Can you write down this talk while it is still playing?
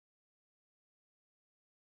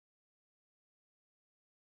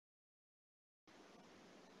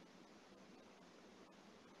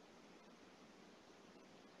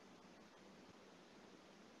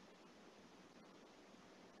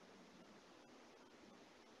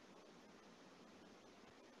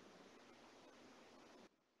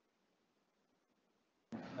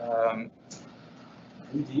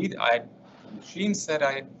Indeed, the machine said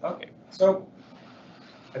okay. So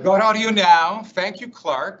I got audio now. Thank you,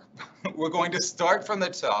 Clark. We're going to start from the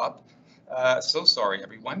top. So sorry,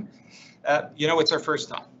 everyone. It's our first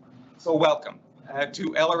time. So welcome to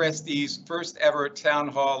LRSD's first ever Town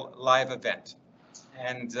Hall live event.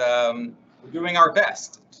 And we're doing our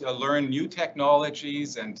best to learn new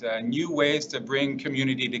technologies and new ways to bring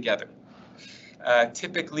community together.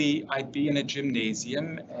 Typically, I'd be in a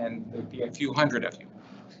gymnasium and there'd be a few hundred of you.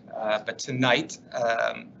 But tonight,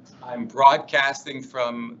 I'm broadcasting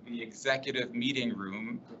from the executive meeting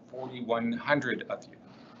room to 4,100 of you.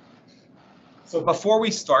 So before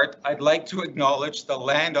we start, I'd like to acknowledge the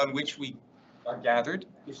land on which we are gathered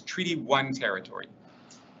is Treaty 1 territory,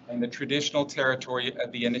 and the traditional territory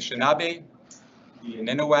of the Anishinaabe, the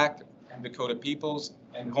Innuit and Dakota peoples,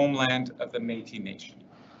 and homeland of the Métis Nation.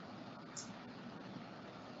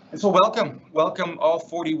 And so welcome all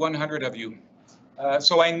 4,100 of you.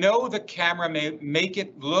 So I know the camera may make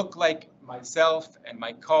it look like myself and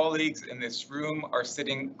my colleagues in this room are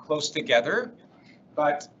sitting close together,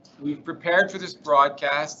 but we've prepared for this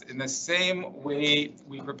broadcast in the same way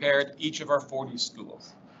we prepared each of our 40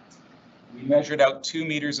 schools. We measured out 2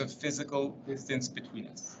 meters of physical distance between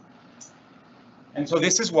us. And so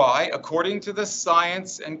this is why, according to the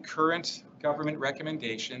science and current government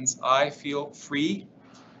recommendations, I feel free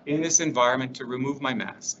in this environment to remove my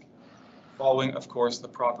mask, following, of course, the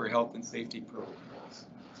proper health and safety protocols.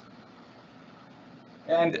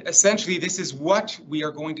 And essentially, this is what we are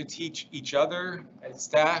going to teach each other as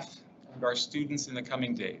staff and our students in the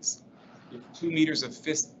coming days. If 2 meters of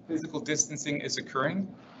physical distancing is occurring,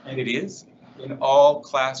 and it is, in all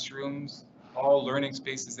classrooms, all learning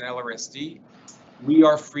spaces in LRSD, we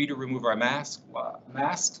are free to remove our masks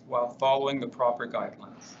while following the proper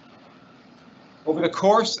guidelines. Over the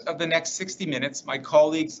course of the next 60 minutes, my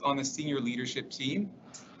colleagues on the senior leadership team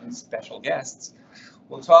and special guests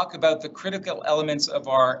will talk about the critical elements of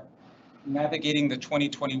our navigating the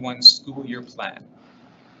 2021 school year plan.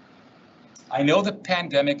 I know the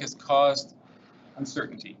pandemic has caused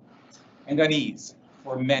uncertainty and unease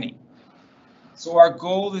for many. So our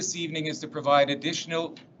goal this evening is to provide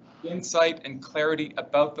additional insight and clarity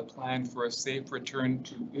about the plan for a safe return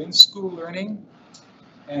to in-school learning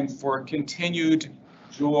and for continued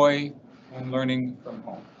joy and learning from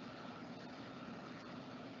home.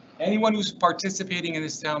 Anyone who's participating in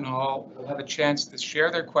this town hall will have a chance to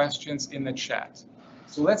share their questions in the chat.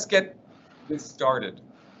 So let's get this started.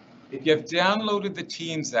 If you have downloaded the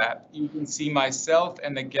Teams app, you can see myself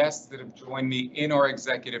and the guests that have joined me in our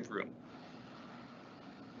executive room.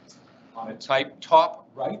 On the top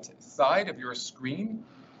right side of your screen,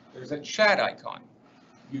 there's a chat icon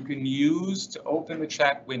you can use to open the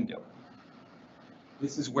chat window.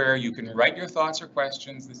 This is where you can write your thoughts or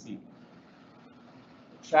questions this evening.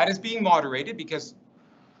 The chat is being moderated because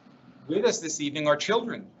with us this evening are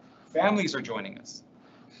children. Families are joining us.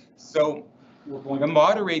 So we're going to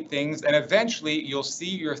moderate things and eventually you'll see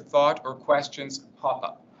your thought or questions pop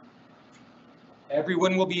up.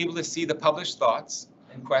 Everyone will be able to see the published thoughts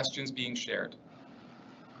and questions being shared.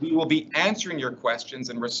 We will be answering your questions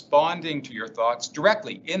and responding to your thoughts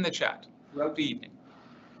directly in the chat throughout the evening.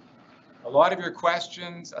 A lot of the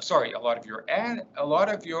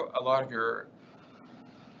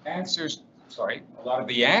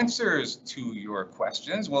answers to your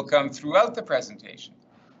questions will come throughout the presentation.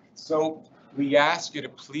 So we ask you to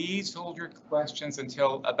please hold your questions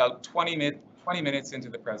until about 20 minutes into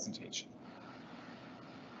the presentation.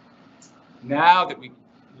 Now that we've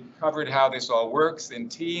covered how this all works in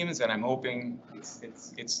Teams, and I'm hoping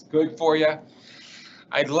it's good for you,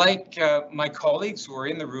 I'd like my colleagues who are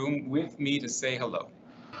in the room with me to say hello.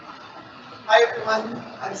 Hi everyone,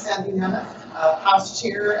 I'm Sandy Nemeth, past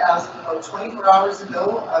chair as about 24 hours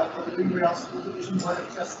ago of the Riel School Division Board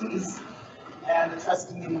of Trustees and the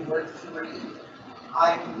Trustee Meeting Board Authority.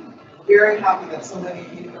 I'm very happy that so many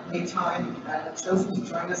of you have made time and have chosen to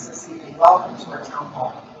join us this evening. Welcome to our town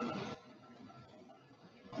hall.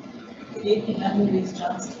 Good evening, I'm Louise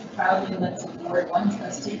Johnson, proudly elected Ward 1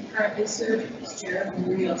 trustee, currently serving as chair of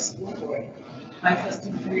the Riel School Board. My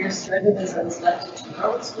trustee career started as I was elected to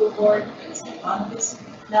Norwood School Board in St. Boniface,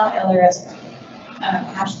 now LRSD. I'm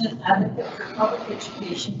a passionate advocate for public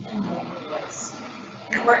education and local voice.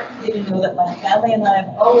 Importantly to know that my family and I have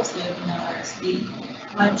always lived in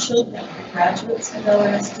LRSD. My children are graduates of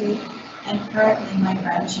LRSD, and currently my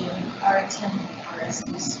grandchildren are attending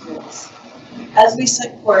LRSD schools. As we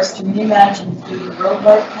set course to reimagine through the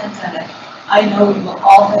worldwide pandemic, I know we will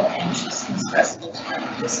all have anxious and stressful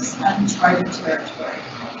times. This is uncharted territory.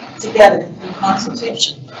 Together, through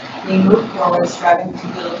consultation, We move forward striving to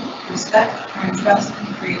build respect, earn trust, and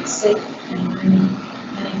create safe and learning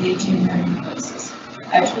and engaging learning places.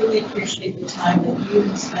 I truly appreciate the time that you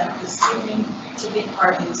have spent this evening to be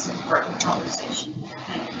part of this important conversation.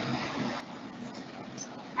 Thank you.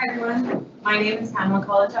 Hi everyone, my name is Pamela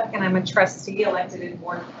Kolochuk and I'm a trustee elected in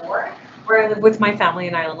Ward 4, where I live with my family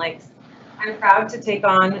in Island Lakes. I'm proud to take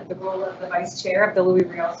on the role of the Vice Chair of the Louis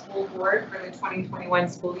Riel School Board for the 2021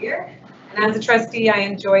 school year. And as a trustee, I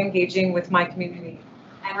enjoy engaging with my community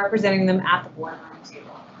and representing them at the board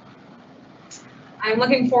roundtable. I'm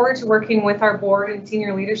looking forward to working with our board and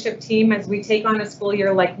senior leadership team as we take on a school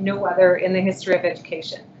year like no other in the history of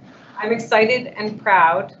education. I'm excited and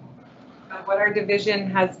proud of what our division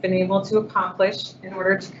has been able to accomplish in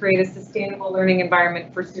order to create a sustainable learning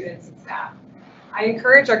environment for students and staff. I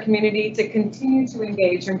encourage our community to continue to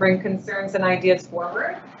engage and bring concerns and ideas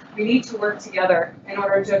forward. We need to work together in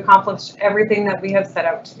order to accomplish everything that we have set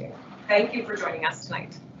out to do. Thank you for joining us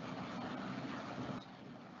tonight.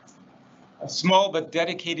 A small but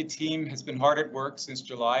dedicated team has been hard at work since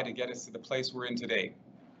July to get us to the place we're in today,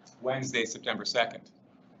 Wednesday, September 2nd.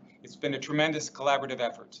 It's been a tremendous collaborative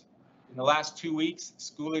effort. In the last 2 weeks,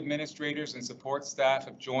 school administrators and support staff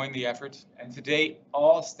have joined the effort, and today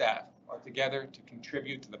all staff are together to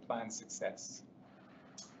contribute to the plan's success.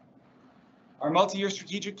 Our multi-year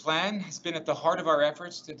strategic plan has been at the heart of our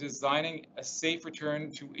efforts to designing a safe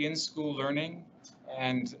return to in-school learning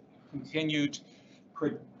and continued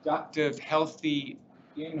productive, healthy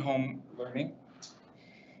in-home learning.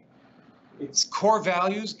 Its core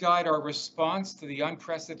values guide our response to the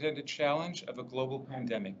unprecedented challenge of a global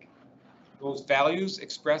pandemic. Those values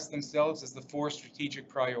express themselves as the 4 strategic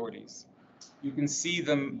priorities. You can see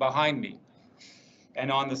them behind me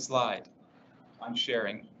and on the slide I'm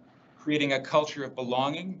sharing. Creating a culture of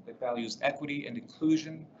belonging that values equity and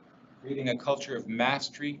inclusion, creating a culture of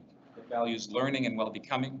mastery that values learning and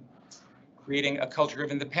well-becoming, creating a culture of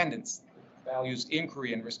independence that values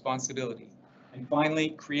inquiry and responsibility, and finally,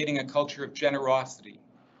 creating a culture of generosity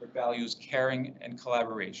that values caring and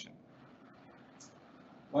collaboration.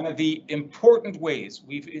 One of the important ways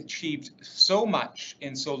we've achieved so much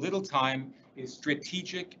in so little time is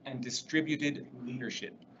strategic and distributed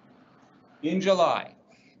leadership. In July,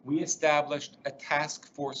 we established a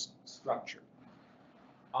task force structure.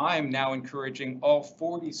 I'm now encouraging all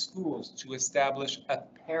 40 schools to establish a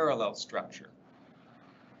parallel structure.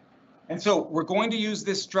 And so we're going to use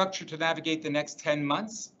this structure to navigate the next 10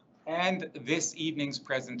 months and this evening's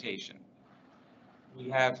presentation. We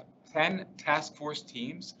have 10 task force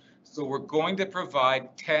teams, so we're going to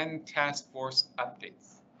provide 10 task force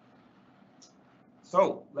updates.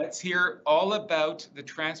 So let's hear all about the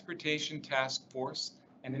Transportation Task Force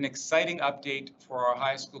and an exciting update for our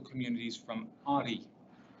high school communities from Henri.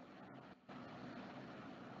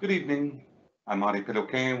 Good evening. I'm Henri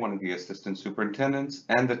Péloquin, one of the assistant superintendents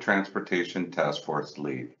and the Transportation Task Force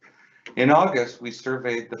lead. In August, we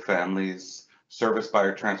surveyed the families serviced by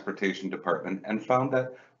our transportation department and found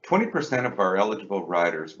that 20% of our eligible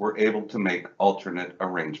riders were able to make alternate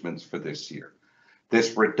arrangements for this year.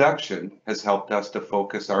 This reduction has helped us to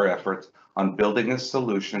focus our efforts on building a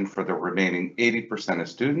solution for the remaining 80% of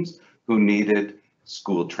students who needed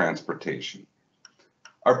school transportation.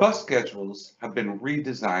 Our bus schedules have been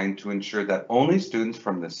redesigned to ensure that only students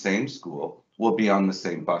from the same school will be on the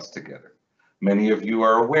same bus together. Many of you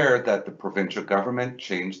are aware that the provincial government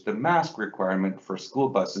changed the mask requirement for school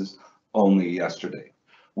buses only yesterday.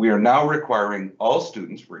 We are now requiring all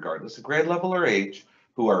students, regardless of grade level or age,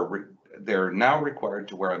 they're now required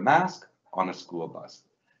to wear a mask on a school bus.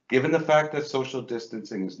 Given the fact that social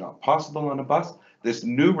distancing is not possible on a bus, this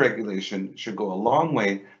new regulation should go a long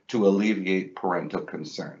way to alleviate parental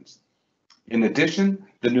concerns. In addition,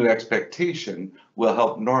 the new expectation will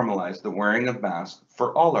help normalize the wearing of masks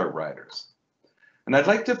for all our riders. And I'd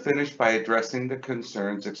like to finish by addressing the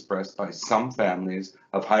concerns expressed by some families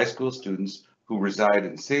of high school students who reside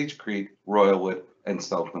in Sage Creek, Royalwood, and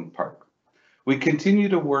Southland Park. We continue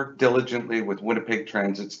to work diligently with Winnipeg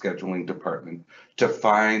Transit Scheduling Department to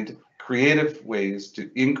find creative ways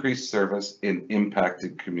to increase service in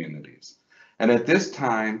impacted communities. And at this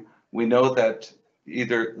time, we know that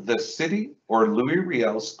either the city or Louis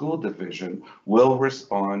Riel School Division will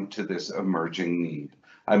respond to this emerging need.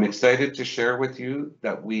 I'm excited to share with you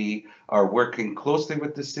that we are working closely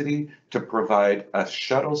with the city to provide a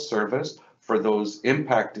shuttle service for those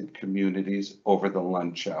impacted communities over the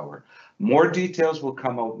lunch hour. More details will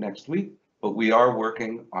come out next week, but we are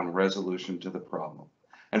working on resolution to the problem.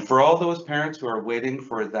 And for all those parents who are waiting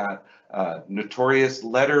for that notorious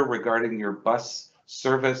letter regarding your bus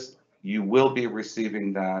service, you will be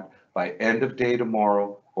receiving that by end of day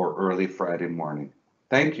tomorrow or early Friday morning.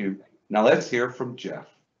 Thank you. Now let's hear from Jeff.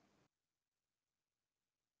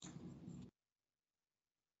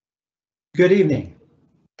 Good evening.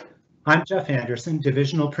 I'm Jeff Anderson,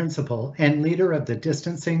 Divisional Principal and leader of the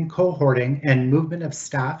Distancing, Cohorting, and Movement of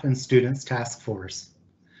Staff and Students Task Force.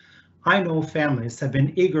 I know families have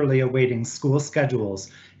been eagerly awaiting school schedules,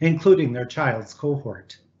 including their child's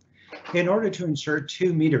cohort. In order to ensure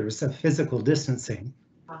 2 meters of physical distancing,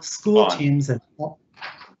 school teams in all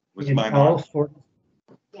 40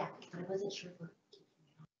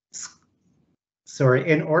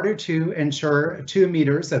 in order to ensure 2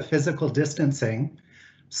 meters of physical distancing,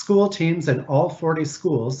 school teams in all 40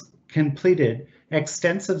 schools completed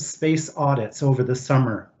extensive space audits over the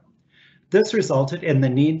summer. This resulted in the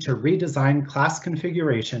need to redesign class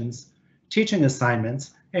configurations, teaching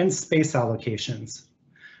assignments, and space allocations.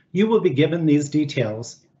 You will be given these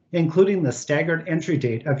details, including the staggered entry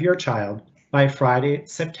date of your child, by Friday,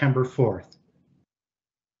 September 4th.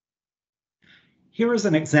 Here is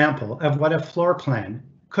an example of what a floor plan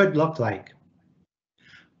could look like.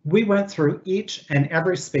 We went through each and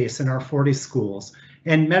every space in our 40 schools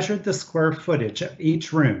and measured the square footage of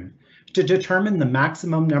each room to determine the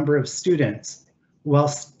maximum number of students while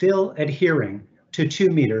still adhering to 2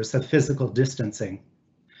 meters of physical distancing.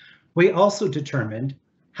 We also determined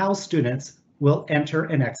how students will enter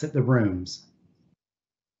and exit the rooms.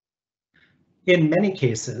 In many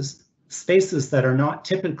cases, spaces that are not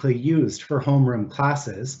typically used for homeroom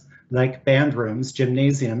classes, like band rooms,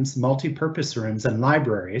 gymnasiums, multi-purpose rooms, and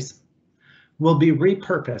libraries, will be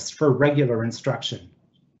repurposed for regular instruction.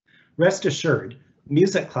 Rest assured,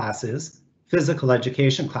 music classes, physical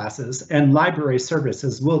education classes, and library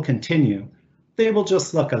services will continue. They will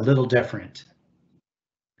just look a little different.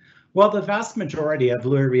 While the vast majority of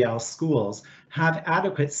Riel schools have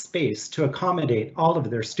adequate space to accommodate all of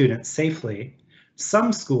their students safely,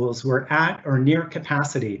 some schools were at or near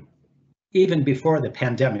capacity even before the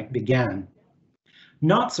pandemic began.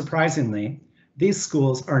 Not surprisingly, these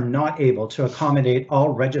schools are not able to accommodate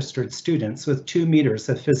all registered students with 2 meters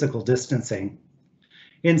of physical distancing.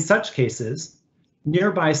 In such cases,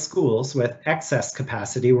 nearby schools with excess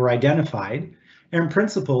capacity were identified, and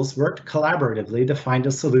principals worked collaboratively to find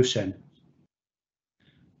a solution.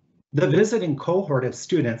 The visiting cohort of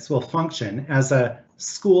students will function as a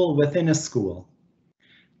school within a school.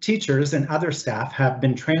 Teachers and other staff have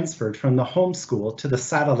been transferred from the home school to the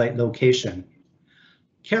satellite location.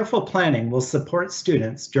 Careful planning will support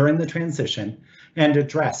students during the transition and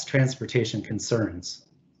address transportation concerns.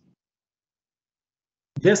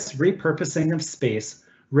 This repurposing of space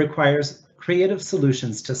requires creative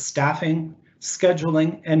solutions to staffing,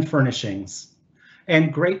 scheduling, and furnishings,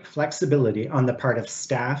 and great flexibility on the part of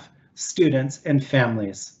staff, students, and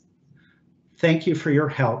families. Thank you for your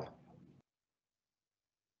help.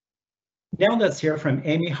 Now let's hear from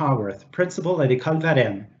Amy Haworth, Principal at École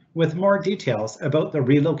Varennes, with more details about the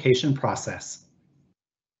relocation process.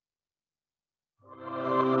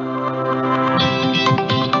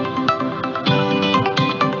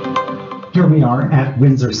 Here we are at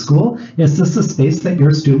Windsor School. Is this the space that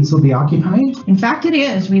your students will be occupying? In fact, it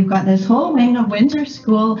is. We've got this whole wing of Windsor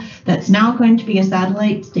School that's now going to be a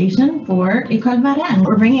satellite station for École Varennes.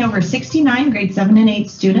 We're bringing over 69 grade 7 and 8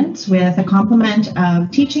 students with a complement of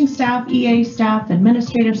teaching staff, EA staff,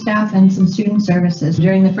 administrative staff, and some student services.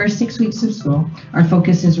 During the first 6 weeks of school, our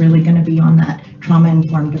focus is really going to be on that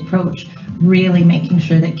trauma-informed approach, really making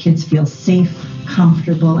sure that kids feel safe,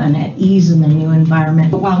 comfortable, and at ease in the new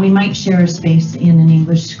environment. But while we might share a space in an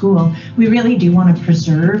English school, we really do want to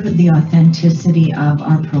preserve the authenticity of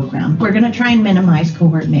our program. We're going to try and minimize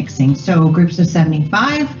cohort mixing. So groups of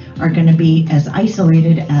 75 are going to be as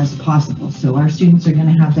isolated as possible. So our students are going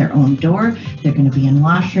to have their own door, they're going to be in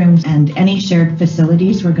washrooms, and any shared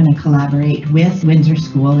facilities we're going to collaborate with Windsor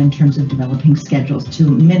School in terms of developing schedules to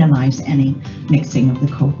minimize any mixing of the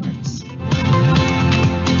cohorts.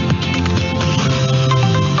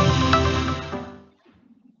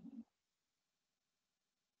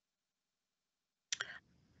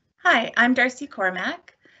 Hi, I'm Darcy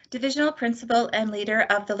Cormack, Divisional Principal and leader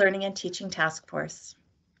of the Learning and Teaching Task Force.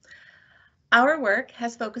 Our work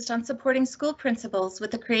has focused on supporting school principals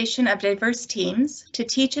with the creation of diverse teams to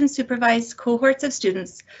teach and supervise cohorts of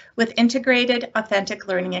students with integrated, authentic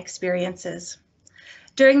learning experiences.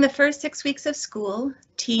 During the first 6 weeks of school,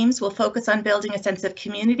 teams will focus on building a sense of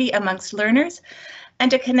community amongst learners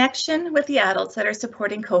and a connection with the adults that are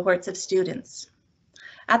supporting cohorts of students.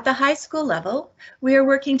 At the high school level, we are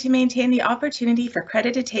working to maintain the opportunity for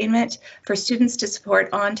credit attainment for students to support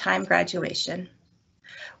on-time graduation.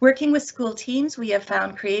 Working with school teams, we have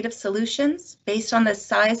found creative solutions based on the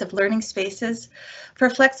size of learning spaces for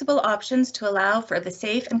flexible options to allow for the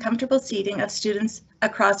safe and comfortable seating of students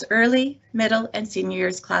across early, middle, and senior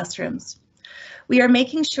years classrooms. We are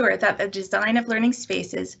making sure that the design of learning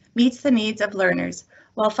spaces meets the needs of learners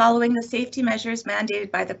while following the safety measures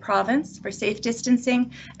mandated by the province for safe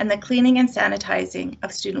distancing and the cleaning and sanitizing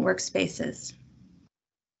of student workspaces.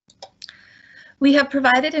 We have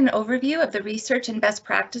provided an overview of the research and best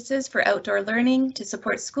practices for outdoor learning to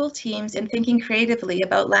support school teams in thinking creatively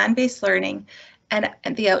about land-based learning and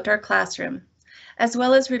the outdoor classroom, as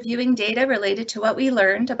well as reviewing data related to what we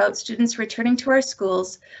learned about students returning to our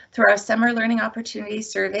schools through our Summer Learning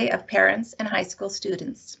Opportunities Survey of parents and high school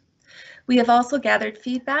students. We have also gathered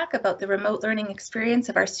feedback about the remote learning experience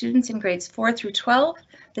of our students in grades 4 through 12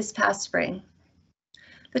 this past spring.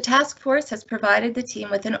 The task force has provided the team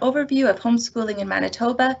with an overview of homeschooling in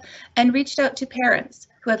Manitoba and reached out to parents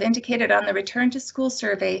who have indicated on the Return to School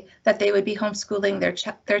survey that they would be homeschooling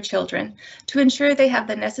their children to ensure they have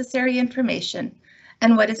the necessary information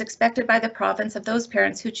and what is expected by the province of those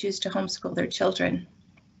parents who choose to homeschool their children.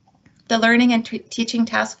 The Learning and Teaching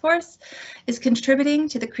Task Force is contributing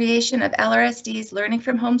to the creation of LRSD's Learning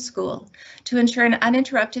from Home School to ensure an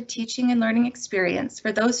uninterrupted teaching and learning experience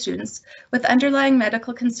for those students with underlying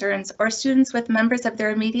medical concerns or students with members of their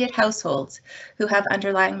immediate households who have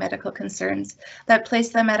underlying medical concerns that place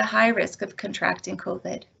them at a high risk of contracting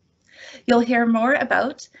COVID. You'll hear more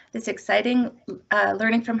about this exciting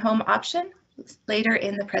learning from home option later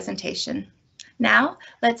in the presentation. Now,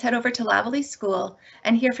 let's head over to Lavallee School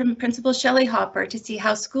and hear from Principal Shelley Hopper to see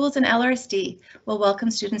how schools and LRSD will welcome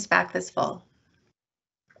students back this fall.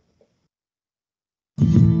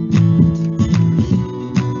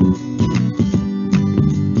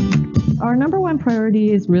 Our number one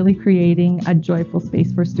priority is really creating a joyful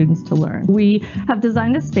space for students to learn. We have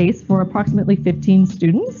designed a space for approximately 15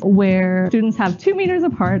 students where students have 2 meters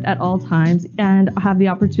apart at all times and have the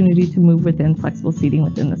opportunity to move within flexible seating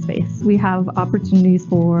within the space. We have opportunities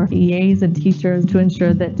for EAs and teachers to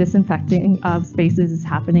ensure that disinfecting of spaces is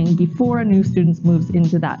happening before a new student moves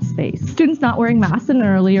into that space. Students not wearing masks in an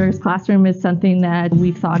early years classroom is something that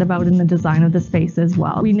we've thought about in the design of the space as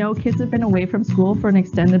well. We know kids have been away from school for an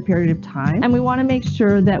extended period of time, and we want to make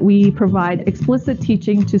sure that we provide explicit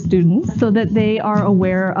teaching to students so that they are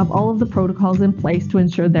aware of all of the protocols in place to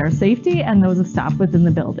ensure their safety and those of staff within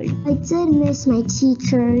the building. I did miss my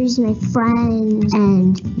teachers, my friends,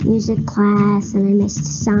 and music class, and I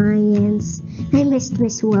missed science. I missed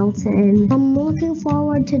Miss Wilton. I'm looking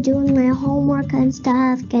forward to doing my homework and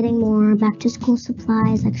stuff, getting more back to school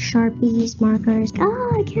supplies like Sharpies, markers.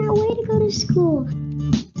 Oh, I can't wait to go to school.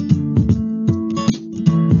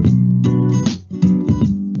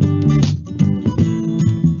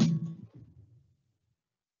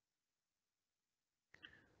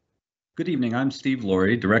 Good evening, I'm Steve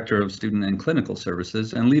Laurie, Director of Student and Clinical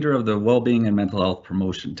Services and leader of the Wellbeing and Mental Health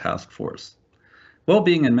Promotion Task Force.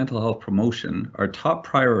 Wellbeing and mental health promotion are top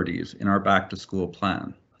priorities in our back to school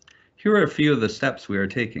plan. Here are a few of the steps we are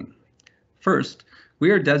taking. First,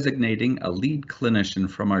 we are designating a lead clinician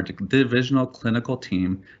from our divisional clinical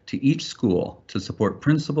team to each school to support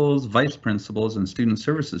principals, vice principals, and student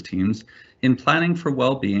services teams in planning for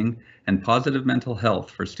well-being and positive mental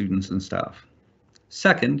health for students and staff.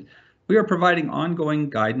 Second, we are providing ongoing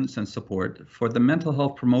guidance and support for the mental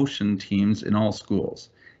health promotion teams in all schools.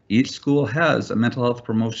 Each school has a mental health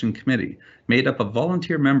promotion committee made up of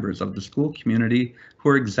volunteer members of the school community who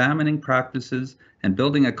are examining practices and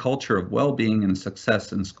building a culture of well-being and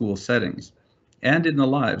success in school settings and in the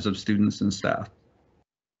lives of students and staff.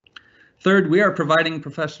 Third, we are providing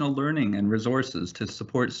professional learning and resources to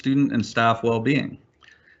support student and staff well-being.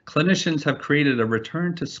 Clinicians have created a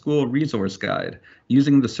return to school resource guide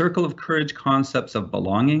using the Circle of Courage concepts of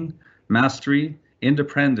belonging, mastery,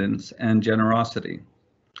 independence, and generosity.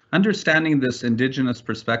 Understanding this Indigenous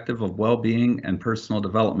perspective of well-being and personal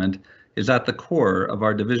development is at the core of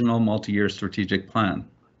our divisional multi-year strategic plan.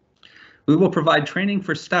 We will provide training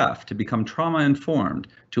for staff to become trauma-informed,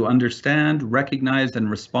 to understand, recognize, and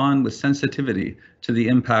respond with sensitivity to the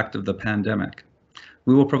impact of the pandemic.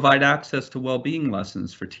 We will provide access to well-being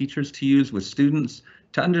lessons for teachers to use with students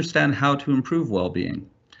to understand how to improve well-being.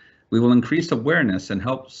 We will increase awareness and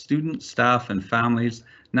help students, staff, and families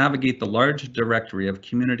navigate the large directory of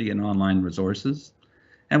community and online resources.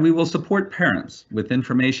 And we will support parents with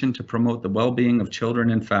information to promote the well-being of children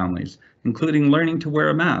and families, including learning to wear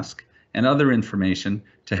a mask and other information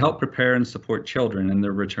to help prepare and support children in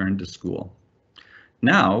their return to school.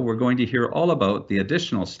 Now we're going to hear all about the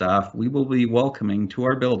additional staff we will be welcoming to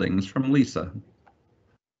our buildings from Lisa.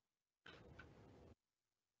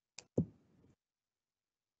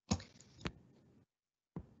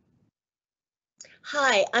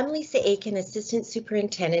 Hi, I'm Lisa Aiken, Assistant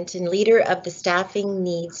Superintendent and leader of the Staffing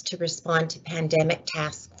Needs to Respond to Pandemic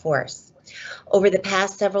Task Force. Over the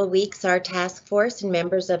past several weeks, our task force and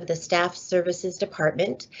members of the Staff Services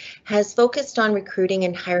Department has focused on recruiting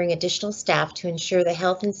and hiring additional staff to ensure the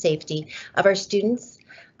health and safety of our students,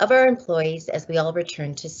 of our employees as we all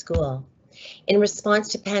return to school. In response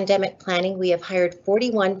to pandemic planning, we have hired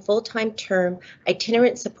 41 full-time term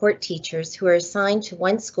itinerant support teachers who are assigned to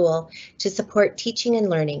one school to support teaching and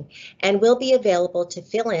learning and will be available to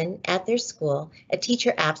fill in at their school a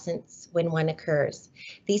teacher absence when one occurs.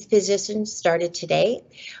 These positions started today.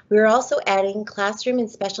 We are also adding classroom and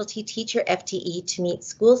specialty teacher FTE to meet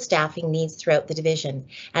school staffing needs throughout the division.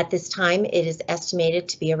 At this time, it is estimated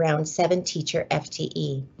to be around 7 teacher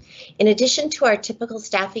FTE. In addition to our typical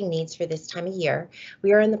staffing needs for this time of year,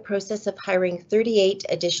 we are in the process of hiring 38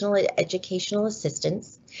 additional educational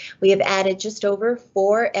assistants. We have added just over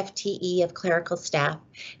 4 FTE of clerical staff,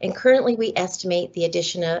 and currently we estimate the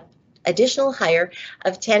additional hire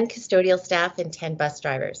of 10 custodial staff and 10 bus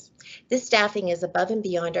drivers. This staffing is above and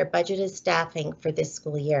beyond our budgeted staffing for this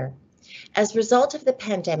school year. As a result of the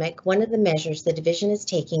pandemic, one of the measures the division is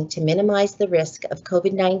taking to minimize the risk of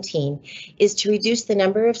COVID-19 is to reduce the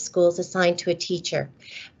number of schools assigned to a teacher.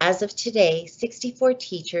 As of today, 64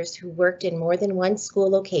 teachers who worked in more than one school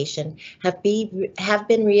location have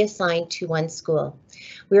been reassigned to one school.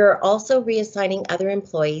 We are also reassigning other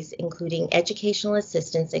employees, including educational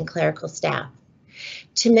assistants and clerical staff.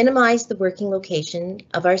 To minimize the working location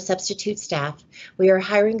of our substitute staff, we are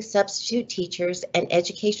hiring substitute teachers and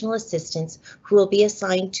educational assistants who will be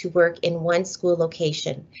assigned to work in one school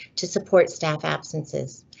location to support staff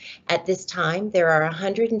absences. At this time, there are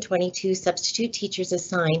 122 substitute teachers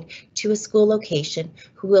assigned to a school location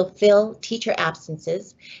who will fill teacher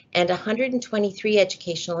absences and 123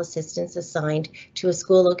 educational assistants assigned to a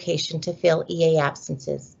school location to fill EA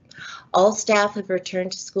absences. All staff have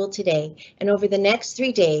returned to school today, and over the next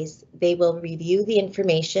 3 days, they will review the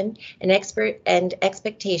information and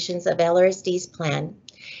expectations of LRSD's plan,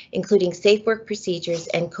 including safe work procedures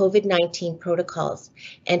and COVID-19 protocols,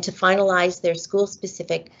 and to finalize their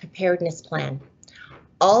school-specific preparedness plan.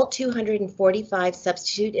 All 245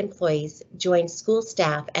 substitute employees joined school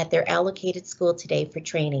staff at their allocated school today for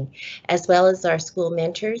training, as well as our school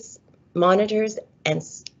mentors, monitors, and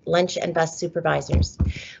lunch and bus supervisors.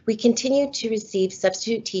 We continue to receive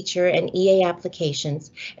substitute teacher and EA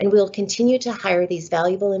applications, and we'll continue to hire these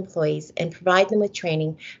valuable employees and provide them with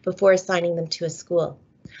training before assigning them to a school.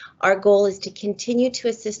 Our goal is to continue to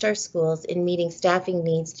assist our schools in meeting staffing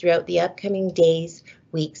needs throughout the upcoming days,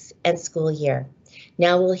 weeks, and school year.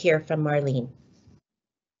 Now we'll hear from Marlene.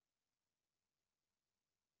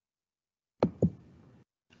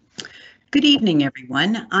 Good evening,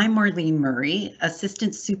 everyone. I'm Marlene Murray,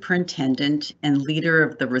 Assistant Superintendent and leader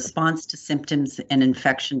of the Response to Symptoms and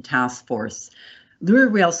Infection Task Force. The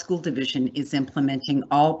Riel School Division is implementing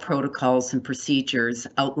all protocols and procedures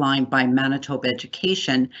outlined by Manitoba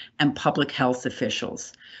Education and public health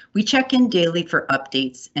officials. We check in daily for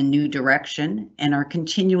updates and new direction and are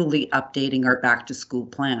continually updating our back to school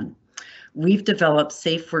plan. We've developed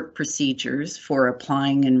safe work procedures for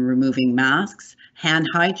applying and removing masks, hand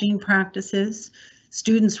hygiene practices,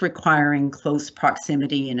 students requiring close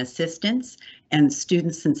proximity and assistance, and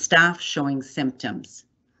students and staff showing symptoms.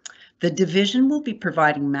 The division will be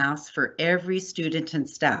providing masks for every student and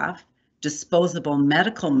staff. Disposable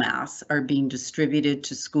medical masks are being distributed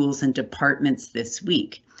to schools and departments this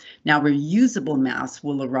week. Now, reusable masks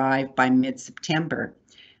will arrive by mid-September.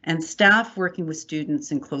 And staff working with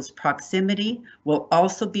students in close proximity will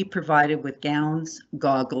also be provided with gowns,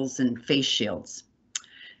 goggles, and face shields.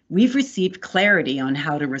 We've received clarity on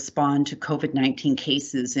how to respond to COVID-19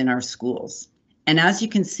 cases in our schools. And as you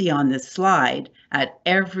can see on this slide, at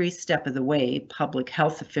every step of the way, public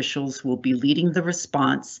health officials will be leading the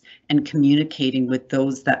response and communicating with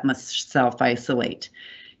those that must self-isolate.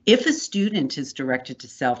 If a student is directed to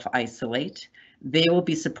self-isolate, they will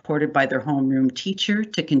be supported by their homeroom teacher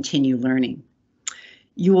to continue learning.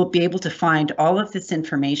 You will be able to find all of this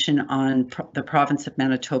information on the province of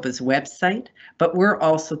Manitoba's website, but we're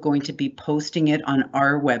also going to be posting it on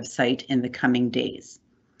our website in the coming days.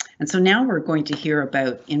 And so now we're going to hear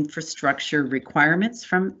about infrastructure requirements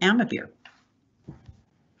from Amabir.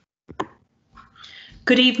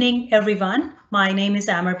 Good evening, everyone. My name is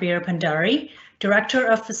Amabir Pandari, Director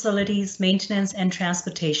of Facilities, Maintenance and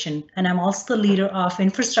Transportation, and I'm also the leader of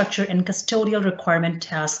Infrastructure and Custodial Requirement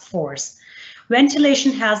Task Force.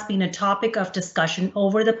 Ventilation has been a topic of discussion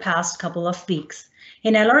over the past couple of weeks.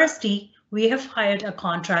 In LRSD, we have hired a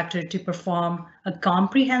contractor to perform a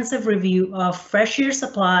comprehensive review of fresh air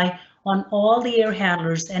supply, on all the air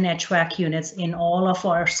handlers and HVAC units in all of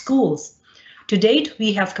our schools. To date,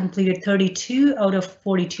 we have completed 32 out of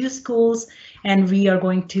 42 schools, and we are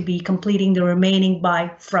going to be completing the remaining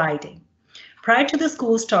by Friday. Prior to the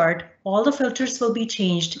school start, all the filters will be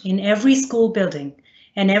changed in every school building,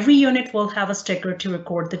 and every unit will have a sticker to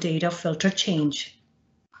record the date of filter change.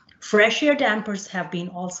 Fresh air dampers have been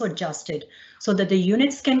also adjusted so that the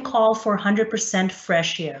units can call for 100%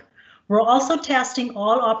 fresh air. We're also testing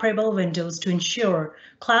all operable windows to ensure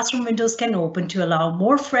classroom windows can open to allow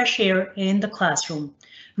more fresh air in the classroom.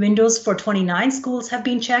 Windows for 29 schools have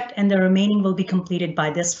been checked, and the remaining will be completed by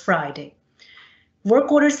this Friday.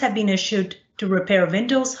 Work orders have been issued to repair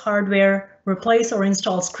windows, hardware, replace or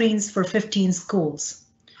install screens for 15 schools.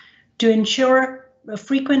 To ensure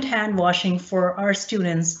frequent hand washing for our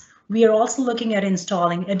students, we are also looking at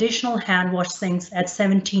installing additional hand wash sinks at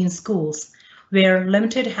 17 schools, where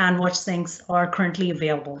limited hand wash sinks are currently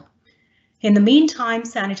available. In the meantime,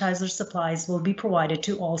 sanitizer supplies will be provided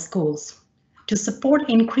to all schools. To support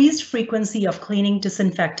increased frequency of cleaning,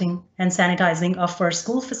 disinfecting, and sanitizing of our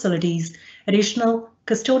school facilities, additional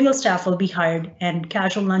custodial staff will be hired, and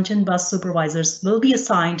casual lunch and bus supervisors will be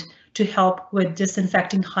assigned to help with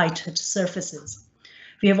disinfecting high-touch surfaces.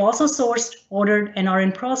 We have also sourced, ordered, and are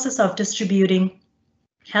in process of distributing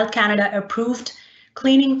Health Canada approved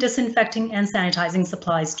cleaning, disinfecting, and sanitizing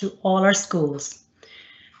supplies to all our schools.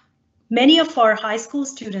 Many of our high school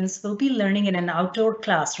students will be learning in an outdoor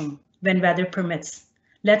classroom when weather permits.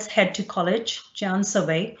 Let's head to College John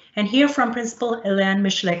Survey and hear from Principal Ilan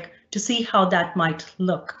Mishlik to see how that might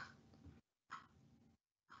look.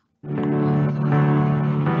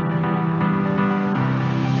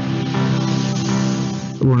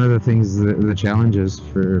 One of the things, the challenges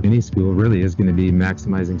for any school really is going to be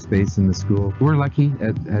maximizing space in the school. We're lucky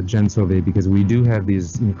at Jean Sauvé because we do have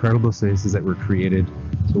these incredible spaces that were created.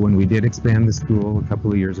 So when we did expand the school a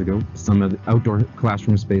couple of years ago, some of the outdoor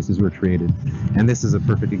classroom spaces were created. And this is a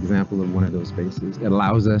perfect example of one of those spaces. It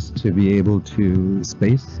allows us to be able to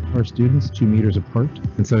space our students 2 meters apart.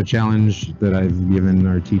 And so a challenge that I've given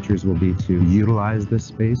our teachers will be to utilize this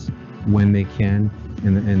space when they can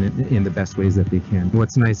and in the best ways that they can.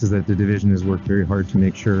 What's nice is that the division has worked very hard to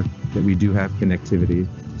make sure that we do have connectivity.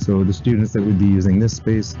 So the students that would be using this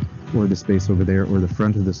space or the space over there or the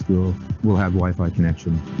front of the school will have Wi-Fi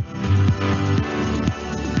connection.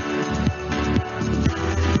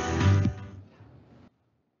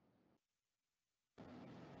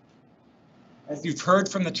 As you've heard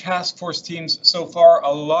from the task force teams so far,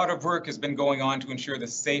 a lot of work has been going on to ensure the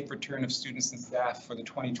safe return of students and staff for the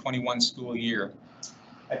 2021 school year.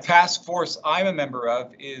 A task force I'm a member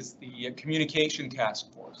of is the Communication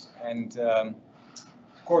Task Force. And of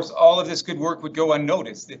course, all of this good work would go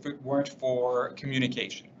unnoticed if it weren't for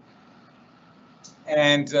communication.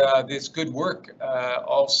 And this good work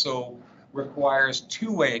also requires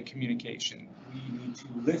two-way communication. We need to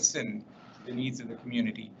listen to the needs of the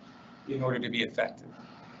community in order to be effective.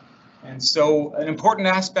 And so an important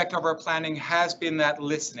aspect of our planning has been that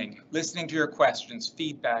listening to your questions,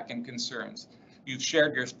 feedback, and concerns. You've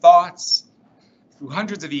shared your thoughts through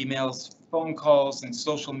hundreds of emails, phone calls, and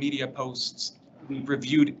social media posts. We've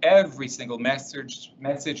reviewed every single message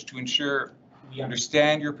to ensure we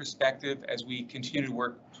understand your perspective as we continue to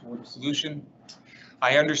work toward a solution.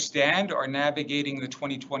 I understand our navigating the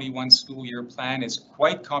 2021 school year plan is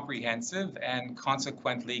quite comprehensive and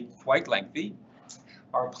consequently quite lengthy.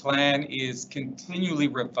 Our plan is continually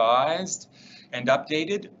revised and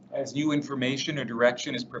updated as new information or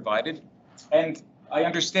direction is provided. And I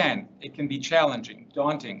understand it can be challenging,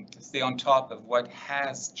 daunting to stay on top of what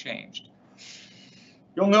has changed.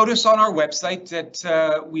 You'll notice on our website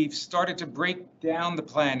that we've started to break down the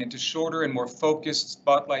plan into shorter and more focused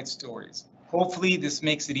spotlight stories. Hopefully this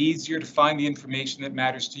makes it easier to find the information that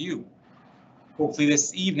matters to you. Hopefully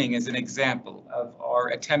this evening is an example of our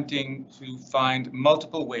attempting to find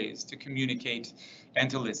multiple ways to communicate and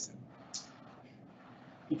to listen.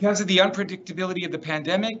 Because of the unpredictability of the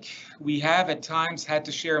pandemic, we have at times had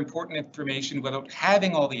to share important information without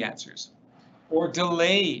having all the answers, or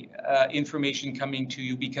delay information coming to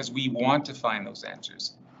you because we want to find those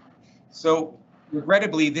answers. So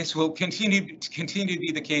regrettably, this will continue to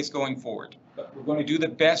be the case going forward. But we're going to do the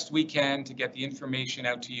best we can to get the information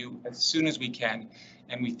out to you as soon as we can,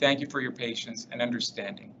 and we thank you for your patience and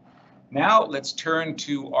understanding. Now let's turn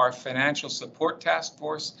to our financial support task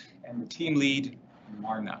force and the team lead,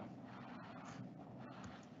 Marna.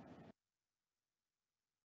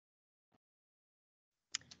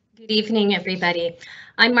 Good evening, everybody.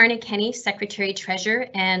 I'm Marna Kenny, Secretary Treasurer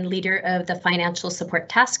and leader of the Financial Support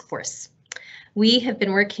Task Force. We have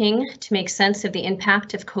been working to make sense of the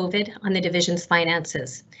impact of COVID on the division's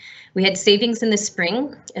finances. We had savings in the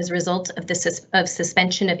spring as a result of the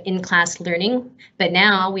suspension of in-class learning, but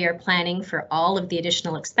now we are planning for all of the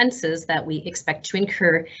additional expenses that we expect to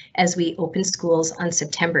incur as we open schools on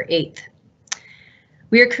September 8th.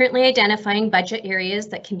 We are currently identifying budget areas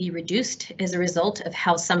that can be reduced as a result of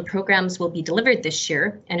how some programs will be delivered this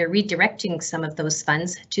year and are redirecting some of those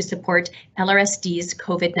funds to support LRSD's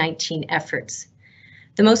COVID-19 efforts.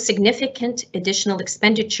 The most significant additional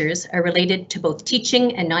expenditures are related to both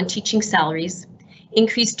teaching and non-teaching salaries,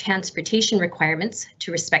 increased transportation requirements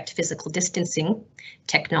to respect physical distancing,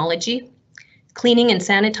 technology, cleaning and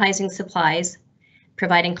sanitizing supplies,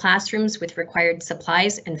 providing classrooms with required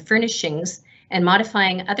supplies and furnishings, and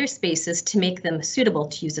modifying other spaces to make them suitable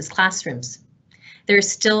to use as classrooms. There are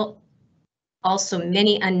still also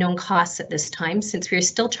many unknown costs at this time, since we are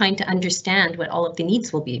still trying to understand what all of the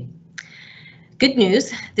needs will be. Good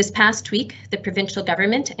news, this past week, the provincial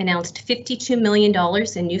government announced $52 million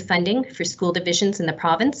in new funding for school divisions in the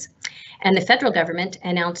province, and the federal government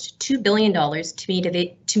announced $2 billion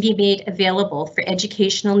to be made available for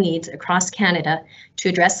educational needs across Canada to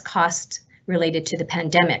address costs related to the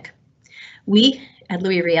pandemic. We at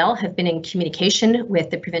Louis Riel have been in communication with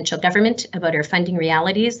the provincial government about our funding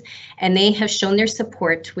realities, and they have shown their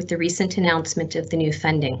support with the recent announcement of the new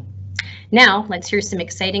funding. Now, let's hear some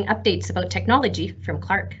exciting updates about technology from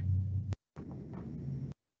Clark.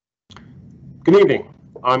 Good evening.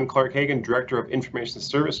 I'm Clark Hagan, Director of Information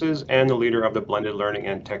Services and the leader of the Blended Learning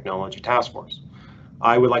and Technology Task Force.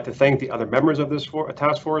 I would like to thank the other members of this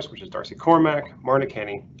task force, which is Darcy Cormack, Marna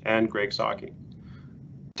Kenny, and Greg Saki.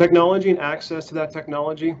 Technology and access to that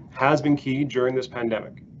technology has been key during this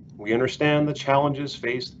pandemic. We understand the challenges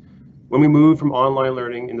faced when we moved from online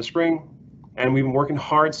learning in the spring, and we've been working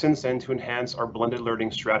hard since then to enhance our blended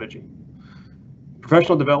learning strategy.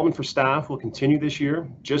 Professional development for staff will continue this year,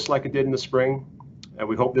 just like it did in the spring, and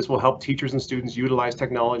we hope this will help teachers and students utilize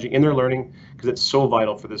technology in their learning because it's so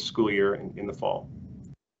vital for this school year in the fall.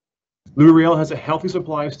 Louis Riel has a healthy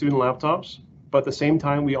supply of student laptops, but at the same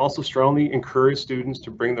time, we also strongly encourage students to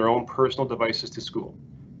bring their own personal devices to school.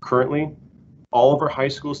 Currently, all of our high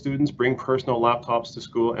school students bring personal laptops to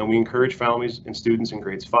school, and we encourage families and students in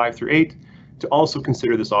grades 5 through 8 to also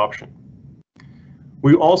consider this option.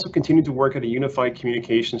 We also continue to work at a unified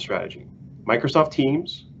communication strategy. Microsoft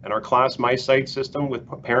Teams and our Class My Site system with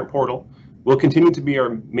Parent Portal will continue to be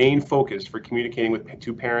our main focus for communicating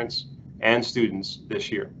to parents and students this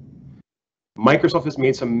year. Microsoft has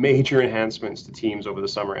made some major enhancements to Teams over the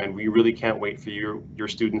summer, and we really can't wait for your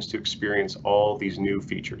students to experience all these new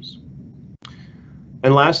features.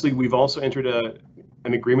 And lastly, we've also entered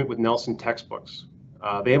an agreement with Nelson Textbooks.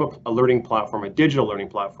 They have a learning platform, a digital learning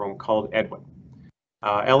platform called Edwin.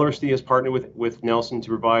 LRSD has partnered with Nelson to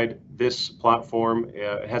provide this platform.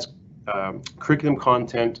 It has curriculum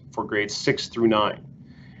content for grades 6 through 9,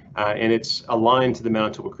 and it's aligned to the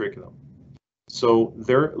Manitoba curriculum. So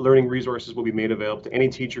their learning resources will be made available to any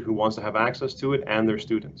teacher who wants to have access to it and their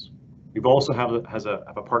students. We've also have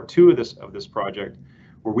a part 2 of this project,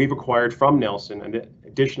 where we've acquired from Nelson an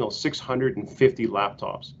additional 650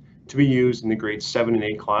 laptops to be used in the grades 7 and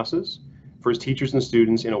 8 classes for teachers and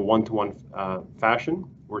students in a one-to-one fashion,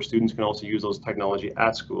 where students can also use those technology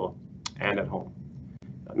at school and at home.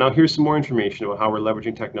 Now here's some more information about how we're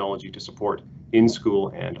leveraging technology to support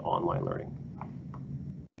in-school and online learning.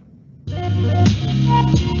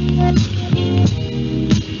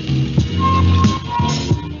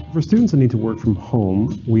 For students that need to work from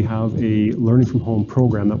home, we have a learning from home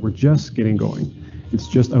program that we're just getting going. It's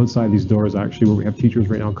just outside these doors, actually, where we have teachers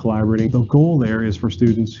right now collaborating. The goal there is for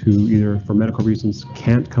students who either for medical reasons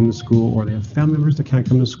can't come to school, or they have family members that can't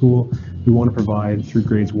come to school. We want to provide through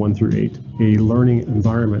grades 1 through 8 a learning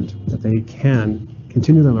environment that they can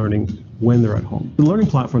continue their learning when they're at home. The learning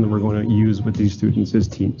platform that we're going to use with these students is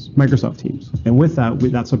Teams, Microsoft Teams. And with that,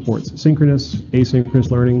 that supports synchronous,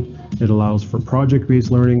 asynchronous learning. It allows for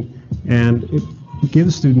project-based learning, and it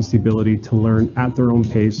gives students the ability to learn at their own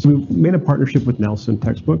pace. We made a partnership with Nelson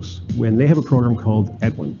Textbooks when they have a program called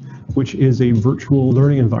Edwin, which is a virtual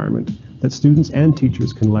learning environment that students and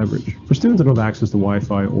teachers can leverage. For students that don't have access to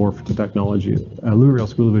Wi-Fi or to technology, Louis Riel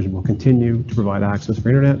School Division will continue to provide access for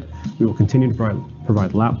internet. We will continue to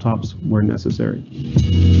provide laptops where necessary.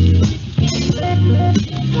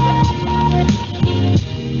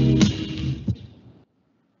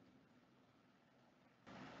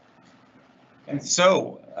 And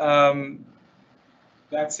so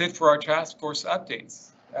that's it for our task force updates.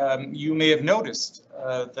 You may have noticed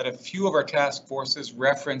that a few of our task forces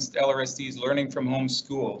referenced LRSD's Learning from Home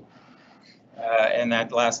School. And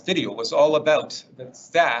that last video was all about the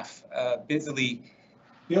staff busily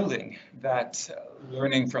building that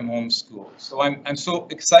learning from home school. So I'm so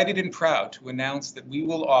excited and proud to announce that we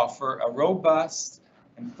will offer a robust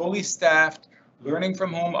and fully staffed learning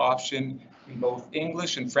from home option in both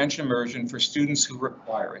English and French immersion for students who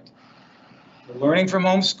require it. The Learning from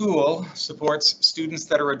Home School supports students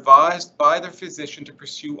that are advised by their physician to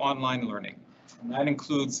pursue online learning, and that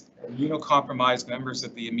includes immunocompromised members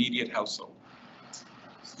of the immediate household.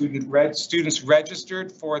 Students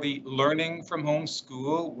registered for the Learning from Home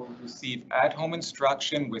School will receive at-home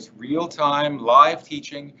instruction with real-time live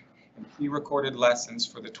teaching and pre-recorded lessons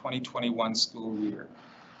for the 2021 school year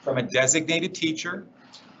from a designated teacher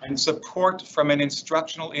and support from an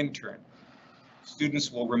instructional intern.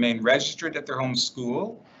 Students will remain registered at their home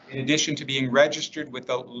school, in addition to being registered with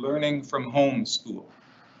the Learning from Home School.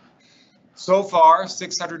 So far,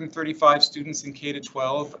 635 students in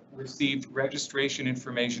K-12 received registration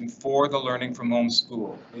information for the Learning from Home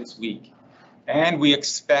School this week, and we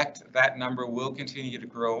expect that number will continue to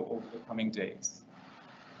grow over the coming days.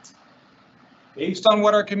 Based on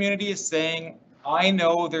what our community is saying, I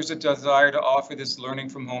know there's a desire to offer this Learning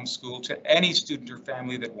from Home School to any student or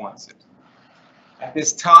family that wants it. At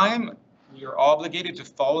this time, we are obligated to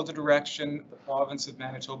follow the direction the province of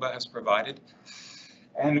Manitoba has provided,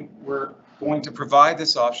 and we're going to provide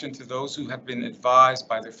this option to those who have been advised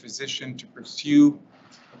by their physician to pursue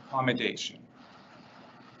accommodation.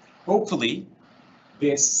 Hopefully,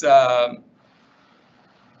 this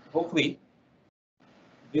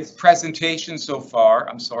presentation so far,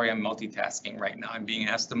 I'm sorry, I'm multitasking right now. I'm being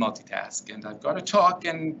asked to multitask, and I've got to talk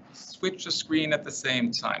and switch the screen at the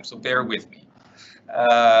same time, so bear with me.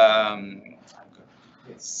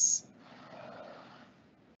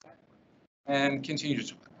 And continue to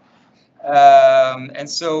talk. And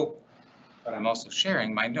so, but I'm also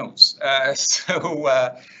sharing my notes. No,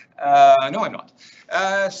 I'm not.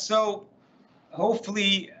 So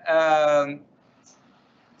hopefully, so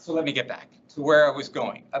let me get back to where I was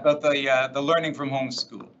going about the Learning from Home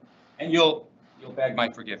School, and you'll beg my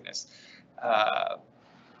forgiveness.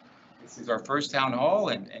 This is our first town hall,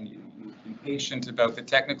 and you've been patient about the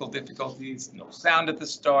technical difficulties, no sound at the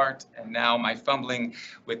start, and now my fumbling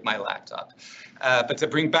with my laptop. But to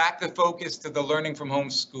bring back the focus to the Learning from Home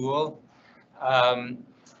School,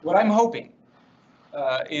 what I'm hoping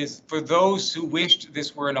is for those who wished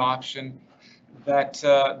this were an option, that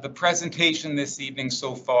the presentation this evening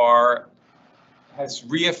so far has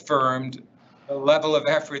reaffirmed the level of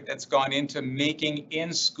effort that's gone into making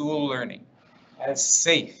in-school learning as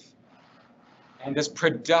safe and as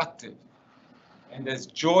productive and as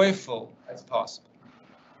joyful as possible.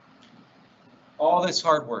 All this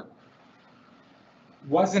hard work